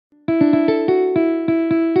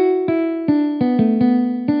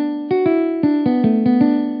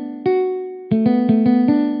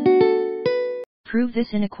Prove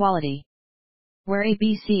this inequality, where a,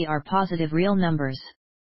 b, c are positive real numbers.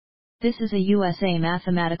 This is a USA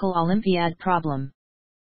Mathematical Olympiad problem.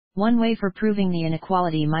 One way for proving the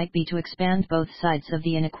inequality might be to expand both sides of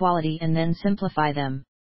the inequality and then simplify them.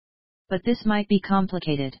 But this might be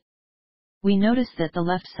complicated. We notice that the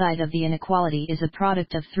left side of the inequality is a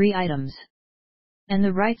product of three items, and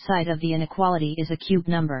the right side of the inequality is a cube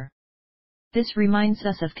number. This reminds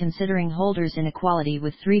us of considering Hölder's inequality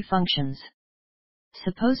with three functions.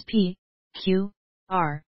 Suppose p, q,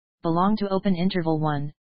 r belong to open interval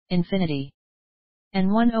 1, infinity,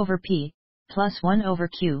 and 1 over p, plus 1 over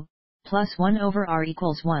q, plus 1 over r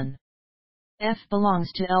equals 1. F belongs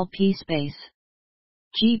to LP space.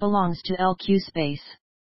 G belongs to LQ space.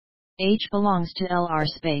 H belongs to LR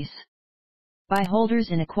space. By Hölder's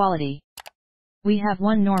inequality, we have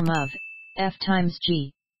one norm of F times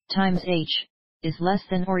G times H is less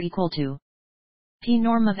than or equal to P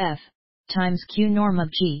norm of F times Q norm of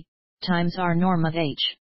G times R norm of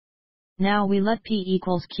H. Now we let P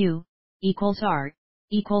equals Q equals R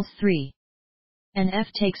equals 3. And F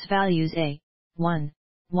takes values A, 1,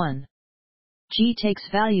 1. G takes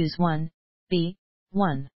values 1, B,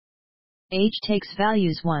 1. H takes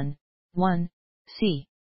values 1, 1, C.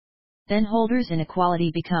 Then Hölder's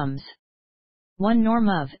inequality becomes 1 norm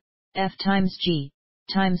of F times G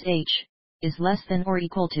times H is less than or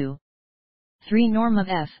equal to 3 norm of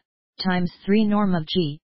F times 3 norm of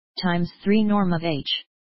G times 3 norm of H.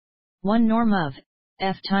 1 norm of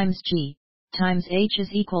F times G times H is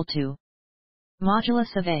equal to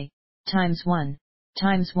modulus of A times 1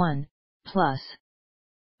 plus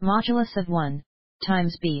modulus of 1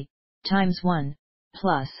 times B times 1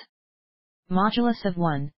 plus modulus of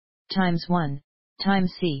 1 times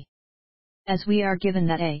C. As we are given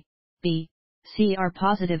that A, B, C are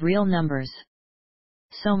positive real numbers,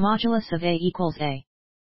 so modulus of A equals A.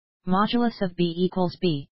 Modulus of B equals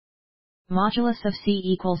B. Modulus of C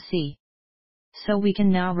equals C. So we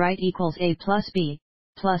can now write equals A plus B,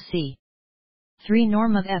 plus C. 3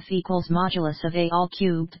 norm of F equals modulus of A all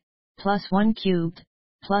cubed, plus 1 cubed,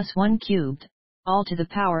 plus 1 cubed, all to the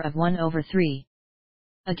power of 1 over 3.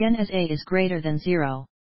 Again as A is greater than 0.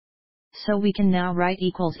 So we can now write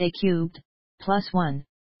equals A cubed, plus 1,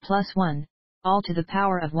 all to the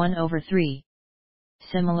power of 1 over 3.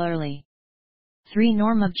 Similarly, 3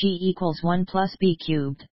 norm of G equals 1 plus B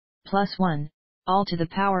cubed, plus 1, all to the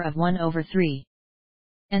power of 1 over 3.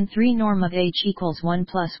 And 3 norm of H equals 1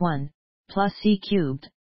 plus C cubed,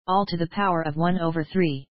 all to the power of 1 over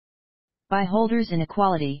 3. By Hölder's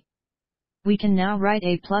inequality, we can now write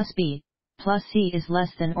A plus B, plus C is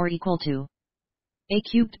less than or equal to A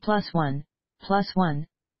cubed plus 1,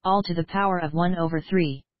 all to the power of 1 over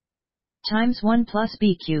 3. Times 1 plus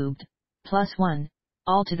B cubed, plus 1,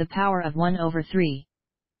 all to the power of 1 over 3.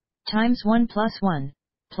 Times 1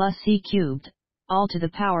 plus C cubed, all to the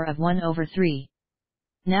power of 1 over 3.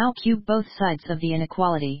 Now cube both sides of the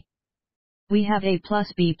inequality. We have A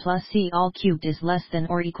plus B plus C all cubed is less than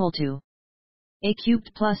or equal to A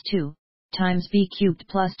cubed plus 2, times B cubed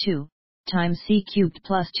plus 2, times C cubed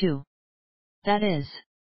plus 2. That is,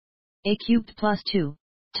 A cubed plus 2,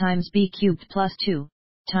 times B cubed plus 2,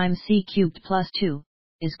 times C cubed plus 2,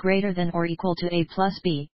 is greater than or equal to A plus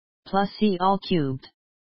B, plus C all cubed.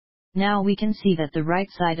 Now we can see that the right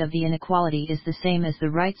side of the inequality is the same as the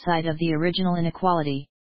right side of the original inequality.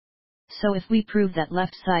 So if we prove that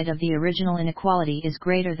left side of the original inequality is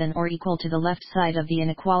greater than or equal to the left side of the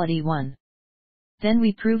inequality 1, then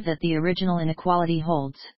we prove that the original inequality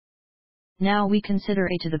holds. Now we consider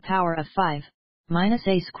A to the power of 5, minus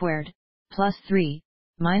A squared, plus 3,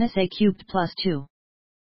 minus A cubed plus 2.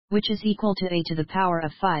 Which is equal to A to the power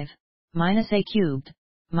of 5, minus A cubed,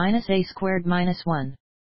 minus A squared minus 1.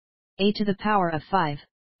 A to the power of 5,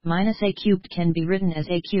 minus A cubed can be written as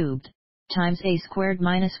A cubed, times A squared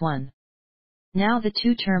minus 1. Now the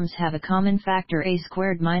two terms have a common factor A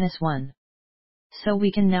squared minus 1. So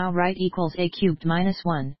we can now write equals A cubed minus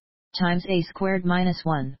 1, times A squared minus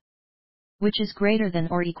 1. Which is greater than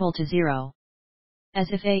or equal to 0. As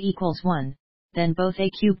if A equals 1, then both A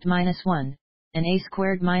cubed minus 1, and A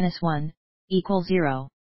squared minus 1, equal 0.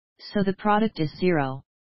 So the product is 0.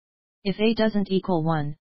 If A doesn't equal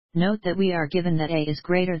 1, note that we are given that A is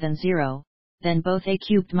greater than 0, then both A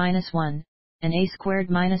cubed minus 1, and A squared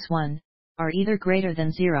minus 1, are either greater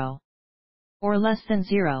than 0, or less than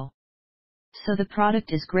 0. So the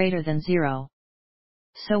product is greater than 0.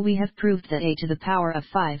 So we have proved that A to the power of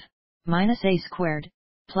 5, minus A squared,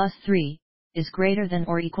 plus 3, is greater than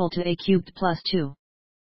or equal to A cubed plus 2.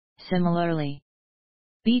 Similarly,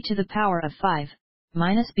 B to the power of 5,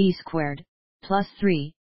 minus B squared, plus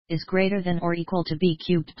 3, is greater than or equal to B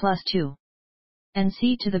cubed plus 2. and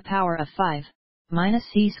c to the power of 5, minus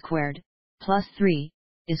c squared, plus 3,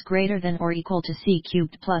 is greater than or equal to c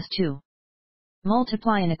cubed plus 2.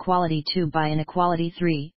 Multiply inequality 2 by inequality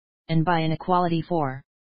 3, and by inequality 4.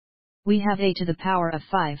 We have a to the power of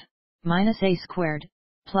 5, minus a squared,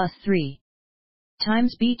 plus 3,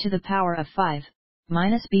 times b to the power of 5,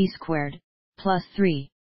 minus b squared, plus 3,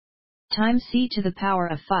 times c to the power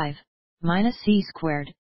of 5, minus c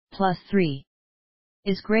squared, plus 3,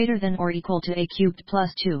 is greater than or equal to a cubed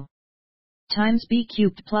plus 2, times b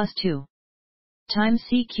cubed plus 2, times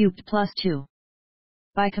c cubed plus 2.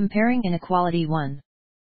 By comparing inequality 1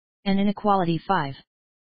 and inequality 5,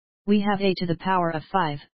 we have a to the power of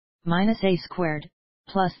 5, minus a squared,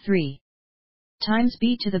 plus 3, times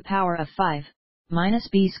b to the power of 5, minus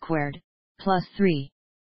b squared, plus 3,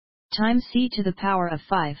 times c to the power of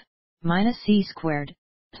 5, minus c squared,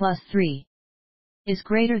 plus 3, is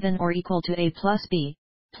greater than or equal to a plus b,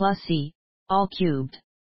 plus c, all cubed.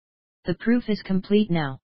 The proof is complete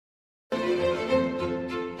now.